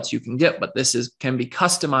printouts you can get, but this can be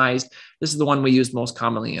customized. This is the one we use most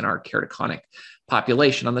commonly in our keratoconic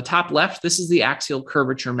population. On the top left, this is the axial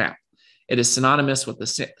curvature map. It is synonymous with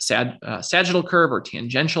the sagittal curve or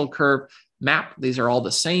tangential curve map. These are all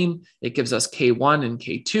the same. It gives us K1 and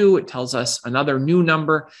K2. It tells us another new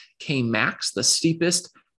number, K max, the steepest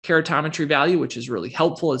keratometry value, which is really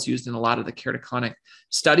helpful. It's used in a lot of the keratoconic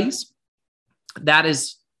studies. That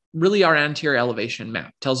is really our anterior elevation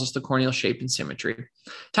map. Tells us the corneal shape and symmetry.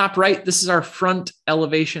 Top right, this is our front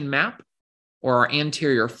elevation map or our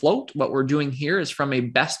anterior float. What we're doing here is from a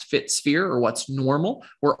best fit sphere or what's normal,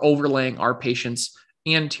 we're overlaying our patient's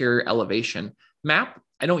anterior elevation map.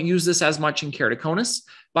 I don't use this as much in keratoconus.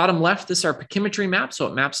 Bottom left, this is our pachymetry map. So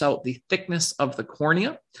it maps out the thickness of the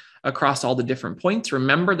cornea across all the different points.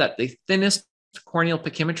 Remember that the thinnest corneal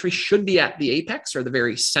pachymetry should be at the apex or the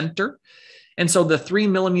very center. And so the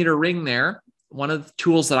 3mm ring there, one of the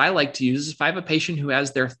tools that I like to use is if I have a patient who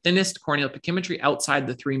has their thinnest corneal pachymetry outside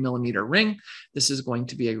the 3mm ring, this is going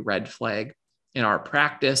to be a red flag in our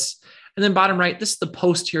practice. And then bottom right, this is the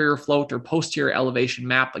posterior float or posterior elevation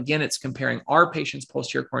map. Again, it's comparing our patient's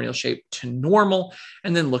posterior corneal shape to normal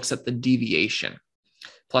and then looks at the deviation.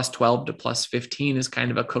 Plus 12 to plus 15 is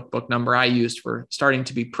kind of a cookbook number I used for starting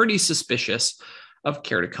to be pretty suspicious of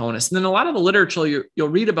keratoconus. And then a lot of the literature, you'll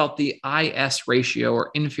read about the IS ratio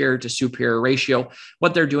or inferior to superior ratio.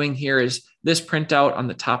 What they're doing here is this printout on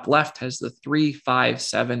the top left has the 3, 5,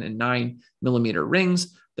 7, and 9mm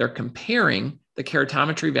rings. They're comparing the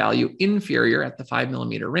keratometry value inferior at the 5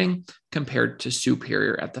 millimeter ring compared to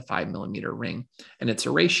superior at the 5 millimeter ring. And it's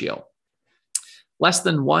a ratio. Less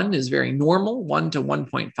than 1 is very normal. 1 to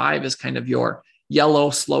 1.5 is kind of your yellow,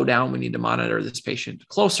 slow down. We need to monitor this patient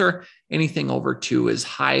closer. Anything over 2 is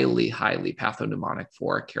highly, highly pathodemonic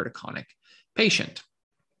for a keratoconic patient.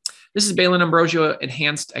 This is Balin Ambrosio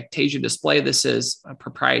enhanced ectasia display. This is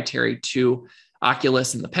proprietary to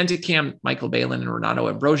Oculus and the Pentacam. Michael Balin and Renato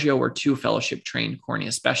Ambrosio were 2 fellowship-trained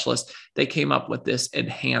cornea specialists. They came up with this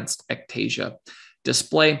enhanced ectasia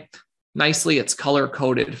display. Nicely, it's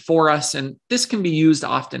color-coded for us, and this can be used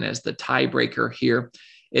often as the tiebreaker here.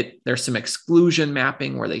 There's some exclusion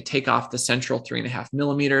mapping where they take off the central 3.5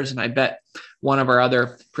 millimeters, and I bet one of our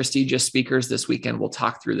other prestigious speakers this weekend will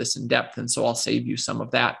talk through this in depth, and so I'll save you some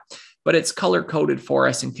of that. But it's color-coded for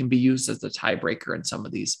us and can be used as the tiebreaker in some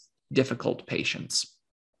of these difficult patients.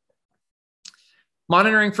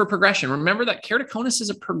 Monitoring for progression. Remember that keratoconus is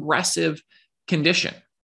a progressive condition.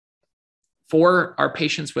 For our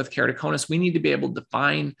patients with keratoconus, we need to be able to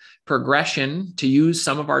define progression to use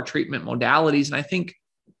some of our treatment modalities. And I think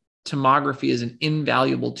tomography is an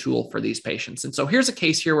invaluable tool for these patients. And so here's a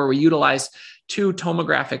case here where we utilized 2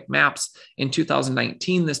 tomographic maps. In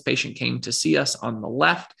 2019, this patient came to see us. On the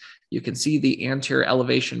left, you can see the anterior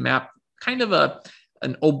elevation map, kind of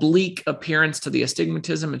an oblique appearance to the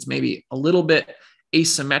astigmatism. It's maybe a little bit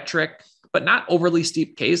asymmetric, but not overly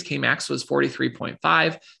steep Ks. Kmax was 43.5,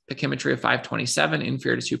 pachymetry of 527,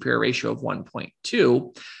 inferior to superior ratio of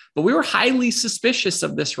 1.2. But we were highly suspicious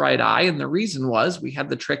of this right eye. And the reason was we had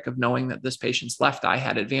the trick of knowing that this patient's left eye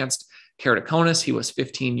had advanced keratoconus. He was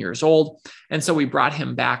 15 years old. And so we brought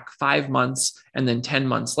him back 5 months, and then 10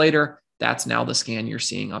 months later, that's now the scan you're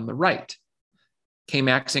seeing on the right.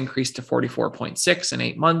 Kmax increased to 44.6 in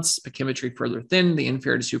 8 months. Pachymetry further thinned. The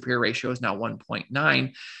inferior to superior ratio is now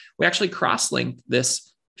 1.9. We actually cross-linked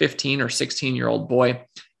this 15 or 16-year-old boy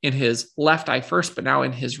in his left eye first, but now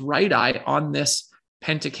in his right eye on this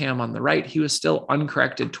Pentacam on the right. He was still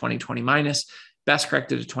uncorrected 20/20 minus, best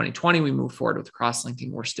corrected to 20/20. We move forward with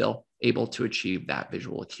cross-linking. We're still able to achieve that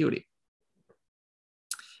visual acuity.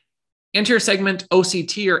 Anterior segment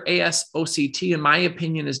OCT or ASOCT, in my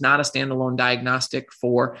opinion, is not a standalone diagnostic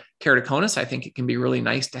for keratoconus. I think it can be really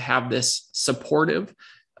nice to have this supportive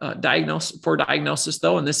diagnosis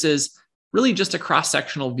though. And this is really just a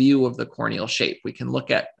cross-sectional view of the corneal shape. We can look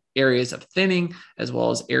at areas of thinning as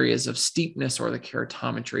well as areas of steepness or the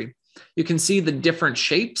keratometry. You can see the different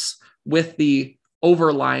shapes with the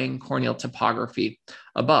overlying corneal topography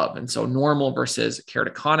above. And so normal versus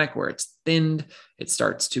keratoconic, where it's thinned, it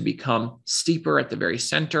starts to become steeper at the very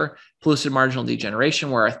center. Pellucid marginal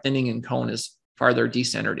degeneration, where our thinning in cone is farther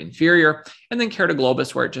decentered inferior. And then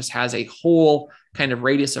keratoglobus, where it just has a whole kind of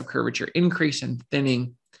radius of curvature increase and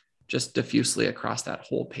thinning just diffusely across that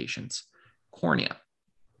whole patient's cornea.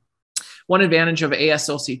 One advantage of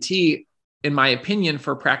ASOCT, in my opinion,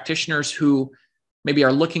 for practitioners who maybe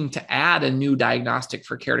are looking to add a new diagnostic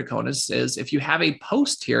for keratoconus is if you have a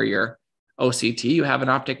posterior OCT, you have an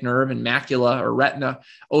optic nerve and macula or retina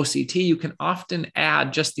OCT, you can often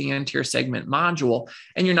add just the anterior segment module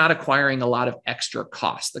and you're not acquiring a lot of extra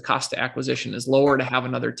cost. The cost to acquisition is lower to have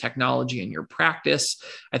another technology in your practice.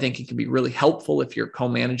 I think it can be really helpful if you're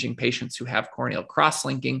co-managing patients who have corneal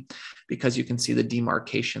cross-linking because you can see the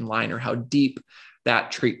demarcation line or how deep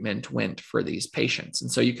that treatment went for these patients.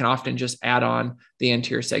 And so you can often just add on the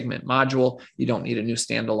anterior segment module. You don't need a new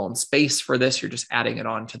standalone space for this. You're just adding it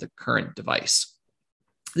on to the current device.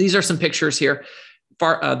 These are some pictures here.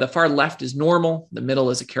 The far left is normal. The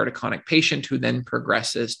middle is a keratoconic patient who then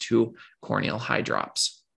progresses to corneal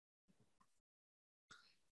hydrops.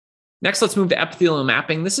 Next, let's move to epithelial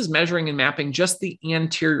mapping. This is measuring and mapping just the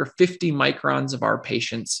anterior 50 microns of our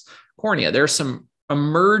patient's cornea. There's some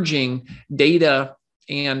emerging data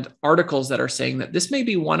and articles that are saying that this may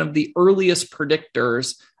be one of the earliest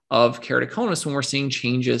predictors of keratoconus when we're seeing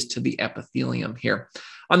changes to the epithelium here.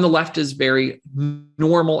 On the left is very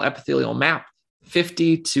normal epithelial map.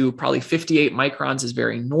 50 to probably 58 microns is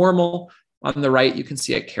very normal. On the right, you can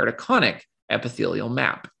see a keratoconic epithelial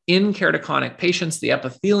map. In keratoconic patients, the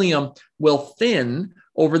epithelium will thin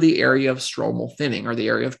over the area of stromal thinning or the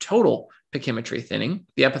area of total pachymetry thinning.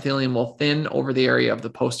 The epithelium will thin over the area of the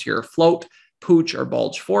posterior float, pooch, or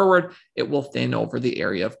bulge forward. It will thin over the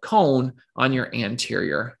area of cone on your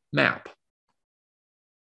anterior map.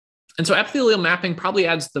 And so epithelial mapping probably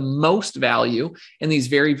adds the most value in these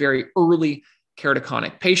very, very early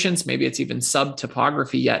keratoconic patients. Maybe it's even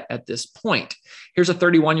sub-topography yet at this point. Here's a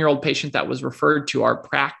 31-year-old patient that was referred to our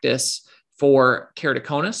practice for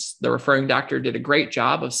keratoconus. The referring doctor did a great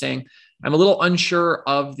job of saying, I'm a little unsure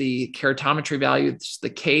of the keratometry value. The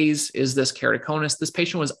Ks, is this keratoconus? This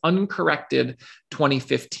patient was uncorrected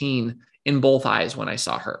 2015 in both eyes when I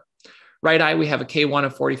saw her. Right eye, we have a K1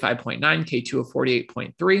 of 45.9, K2 of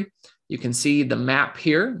 48.3. You can see the map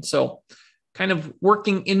here. So kind of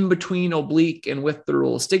working in between oblique and with the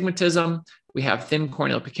rule of astigmatism. We have thin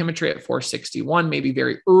corneal pachymetry at 461, maybe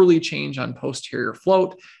very early change on posterior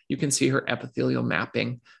float. You can see her epithelial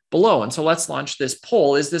mapping below. And so let's launch this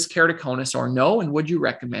poll. Is this keratoconus or no? And would you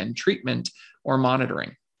recommend treatment or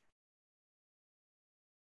monitoring?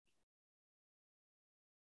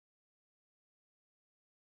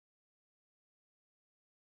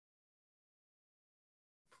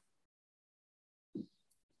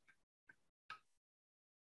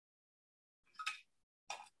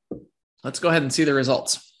 Let's go ahead and see the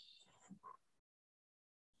results.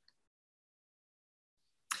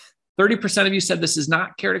 30% of you said this is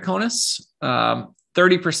not keratoconus.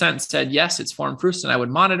 30% said, yes, it's form fruste and I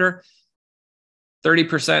would monitor.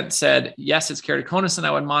 30% said, yes, it's keratoconus and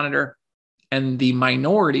I would monitor. And the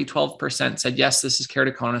minority, 12%, said, yes, this is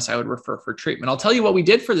keratoconus, I would refer for treatment. I'll tell you what we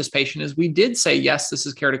did for this patient is we did say, yes, this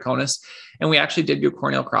is keratoconus. And we actually did do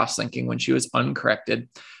corneal cross-linking when she was uncorrected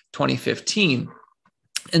 2015.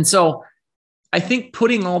 And so I think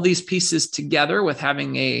putting all these pieces together with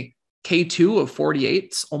having a K2 of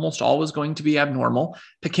 48, almost always going to be abnormal.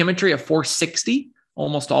 Pachymetry of 460,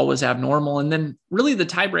 almost always abnormal. And then really the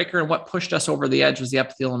tiebreaker and what pushed us over the edge was the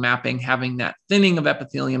epithelial mapping, having that thinning of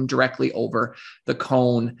epithelium directly over the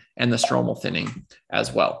cone and the stromal thinning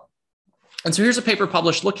as well. And so here's a paper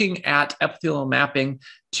published looking at epithelial mapping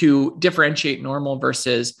to differentiate normal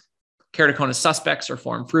versus keratoconus suspects or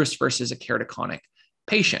form fruste versus a keratoconic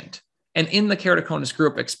patient. And in the keratoconus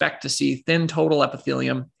group, expect to see thin total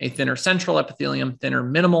epithelium, a thinner central epithelium, thinner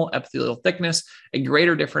minimal epithelial thickness, a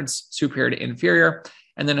greater difference superior to inferior,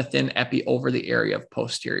 and then a thin epi over the area of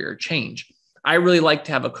posterior change. I really like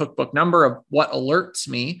to have a cookbook number of what alerts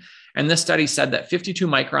me. And this study said that 52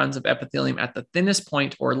 microns of epithelium at the thinnest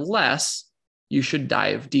point or less, you should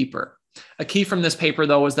dive deeper. A key from this paper,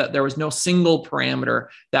 though, was that there was no single parameter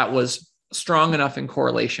that was strong enough in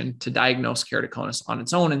correlation to diagnose keratoconus on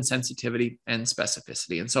its own in sensitivity and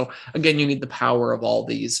specificity. And so again, you need the power of all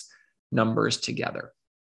these numbers together.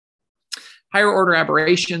 Higher order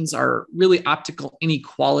aberrations are really optical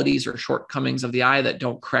inequalities or shortcomings of the eye that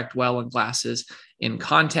don't correct well in glasses in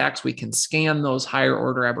contacts. We can scan those higher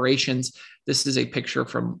order aberrations. This is a picture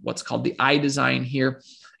from what's called the eye design here.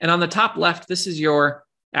 And on the top left, this is your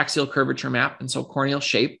axial curvature map. And so corneal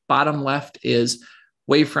shape. Bottom left is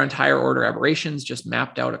wavefront higher order aberrations just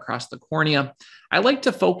mapped out across the cornea. I like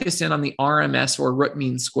to focus in on the RMS or root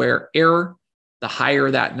mean square error. The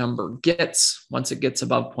higher that number gets, once it gets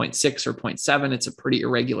above 0.6 or 0.7, it's a pretty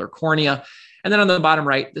irregular cornea. And then on the bottom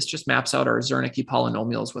right, this just maps out our Zernike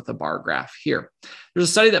polynomials with a bar graph here. There's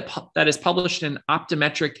a study that is published in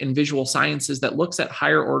Optometric and Visual Sciences that looks at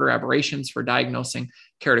higher order aberrations for diagnosing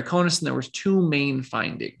keratoconus, and there was two main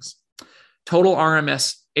findings. Total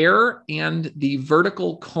RMS error and the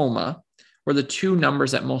vertical coma were the two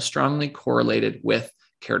numbers that most strongly correlated with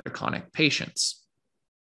keratoconic patients.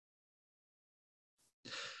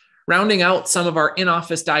 Rounding out some of our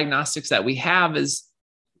in-office diagnostics that we have is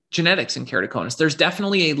genetics in keratoconus. There's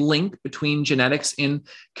definitely a link between genetics in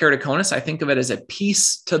keratoconus. I think of it as a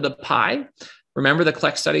piece to the pie. Remember, the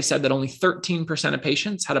CLEC study said that only 13% of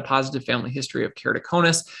patients had a positive family history of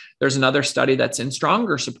keratoconus. There's another study that's in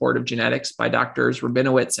stronger support of genetics by doctors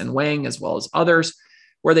Rabinowitz and Wang, as well as others,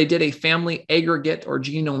 where they did a family aggregate or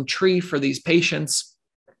genome tree for these patients.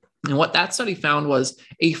 And what that study found was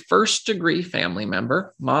a first-degree family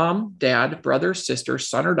member, mom, dad, brother, sister,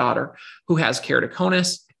 son, or daughter, who has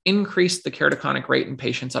keratoconus, increased the keratoconic rate in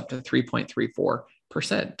patients up to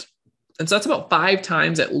 3.34%. And so that's about 5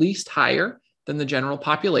 times at least higher than the general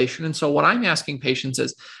population. And so what I'm asking patients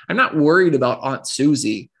is, I'm not worried about Aunt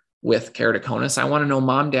Susie with keratoconus. I want to know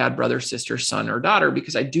mom, dad, brother, sister, son, or daughter,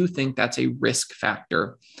 because I do think that's a risk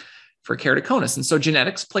factor for keratoconus. And so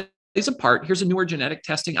genetics plays a part. Here's a newer genetic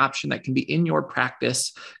testing option that can be in your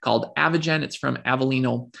practice called Avogen. It's from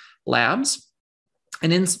Avellino Labs.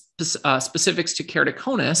 And in specifics to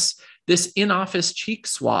keratoconus, this in-office cheek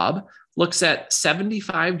swab looks at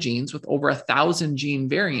 75 genes with over 1,000 gene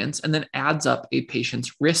variants and then adds up a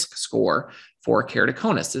patient's risk score for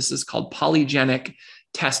keratoconus. This is called polygenic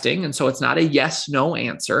testing. And so it's not a yes, no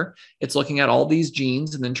answer. It's looking at all these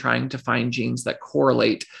genes and then trying to find genes that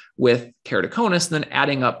correlate with keratoconus and then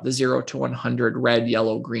adding up the 0 to 100 red,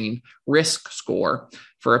 yellow, green risk score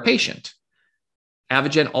for a patient.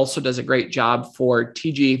 Avogen also does a great job for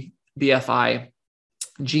TG, BFI,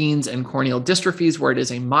 genes and corneal dystrophies, where it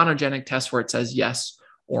is a monogenic test where it says yes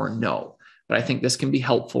or no. But I think this can be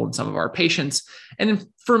helpful in some of our patients. And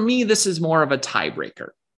for me, this is more of a tiebreaker.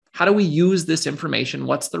 How do we use this information?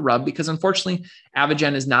 What's the rub? Because unfortunately,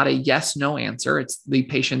 Avogen is not a yes/no answer. It's the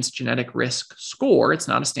patient's genetic risk score. It's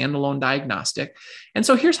not a standalone diagnostic. And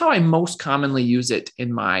so here's how I most commonly use it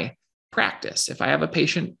in my practice. If I have a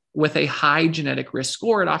patient with a high genetic risk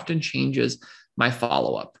score, it often changes my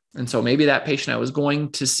follow-up. And so maybe that patient I was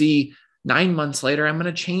going to see 9 months later, I'm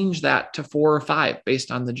going to change that to 4 or 5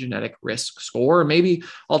 based on the genetic risk score. Or maybe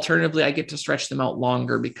alternatively, I get to stretch them out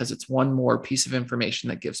longer because it's one more piece of information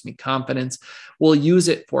that gives me confidence. We'll use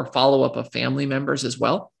it for follow-up of family members as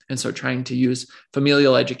well. And so trying to use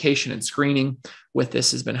familial education and screening with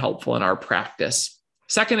this has been helpful in our practice.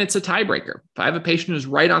 Second, it's a tiebreaker. If I have a patient who's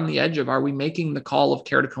right on the edge of, are we making the call of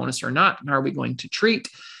keratoconus or not? And are we going to treat,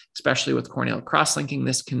 especially with corneal cross-linking,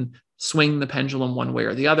 this can swing the pendulum one way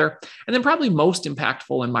or the other. And then probably most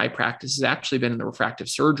impactful in my practice has actually been in the refractive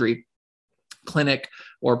surgery clinic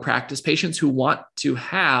or practice, patients who want to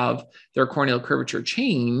have their corneal curvature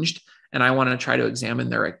changed. And I want to try to examine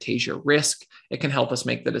their ectasia risk. It can help us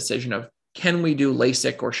make the decision of, can we do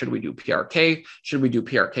LASIK or should we do PRK? Should we do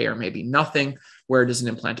PRK or maybe nothing? Where does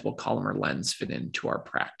an implantable Collamer lens fit into our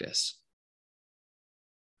practice?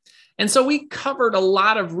 And so we covered a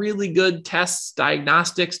lot of really good tests,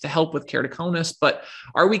 diagnostics to help with keratoconus, but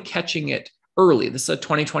are we catching it early? This is a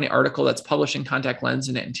 2020 article that's published in Contact Lens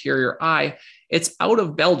and Anterior Eye. It's out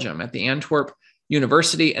of Belgium at the Antwerp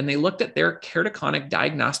University, and they looked at their keratoconic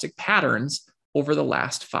diagnostic patterns over the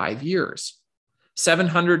last 5 years.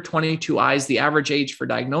 722 eyes. The average age for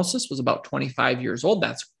diagnosis was about 25 years old.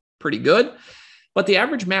 That's pretty good. But the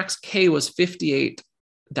average max K was 58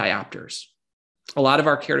 diopters. A lot of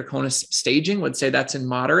our keratoconus staging would say that's in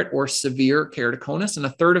moderate or severe keratoconus, and a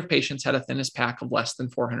third of patients had a thinnest pack of less than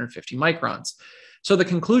 450 microns. So the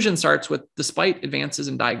conclusion starts with, despite advances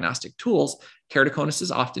in diagnostic tools, keratoconus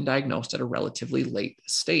is often diagnosed at a relatively late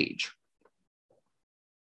stage.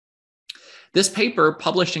 This paper,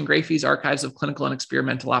 published in Grafey's Archives of Clinical and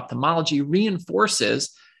Experimental Ophthalmology,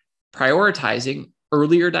 reinforces prioritizing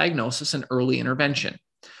earlier diagnosis and early intervention.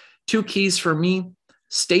 2 keys for me: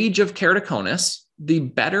 stage of keratoconus, the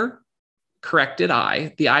better corrected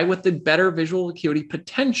eye, the eye with the better visual acuity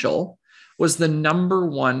potential, was the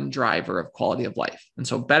 #1 driver of quality of life. And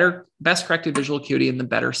so best corrected visual acuity and the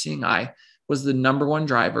better seeing eye was the #1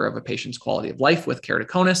 driver of a patient's quality of life with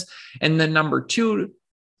keratoconus. And then #2,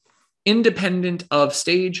 independent of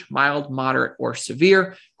stage, mild, moderate, or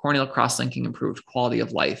severe, corneal cross-linking improved quality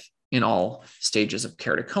of life in all stages of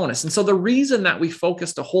keratoconus. And so the reason that we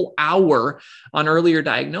focused a whole hour on earlier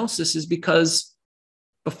diagnosis is because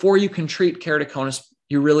before you can treat keratoconus,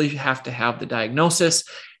 you really have to have the diagnosis.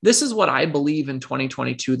 This is what I believe in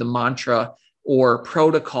 2022, the mantra or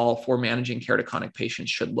protocol for managing keratoconic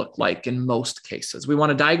patients should look like in most cases. We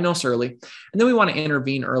want to diagnose early, and then we want to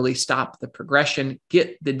intervene early, stop the progression,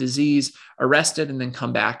 get the disease arrested, and then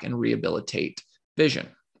come back and rehabilitate vision.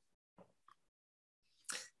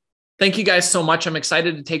 Thank you guys so much. I'm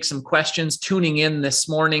excited to take some questions. Tuning in this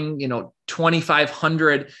morning,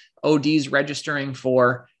 2,500 ODs registering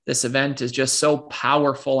for this event is just so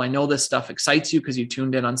powerful. I know this stuff excites you because you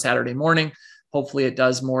tuned in on Saturday morning. Hopefully it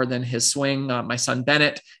does more than his swing. My son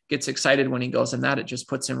Bennett gets excited when he goes in that. It just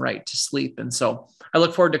puts him right to sleep. And so I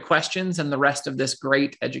look forward to questions and the rest of this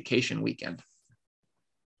great education weekend.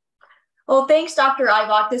 Well, thanks, Dr.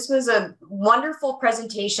 Ibach. This was a wonderful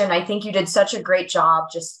presentation. I think you did such a great job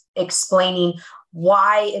just explaining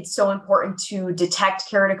why it's so important to detect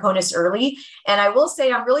keratoconus early. And I will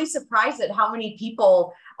say, I'm really surprised at how many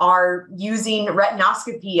people are using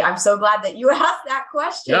retinoscopy. I'm so glad that you asked that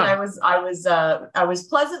question. Yeah. I was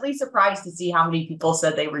pleasantly surprised to see how many people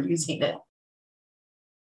said they were using it.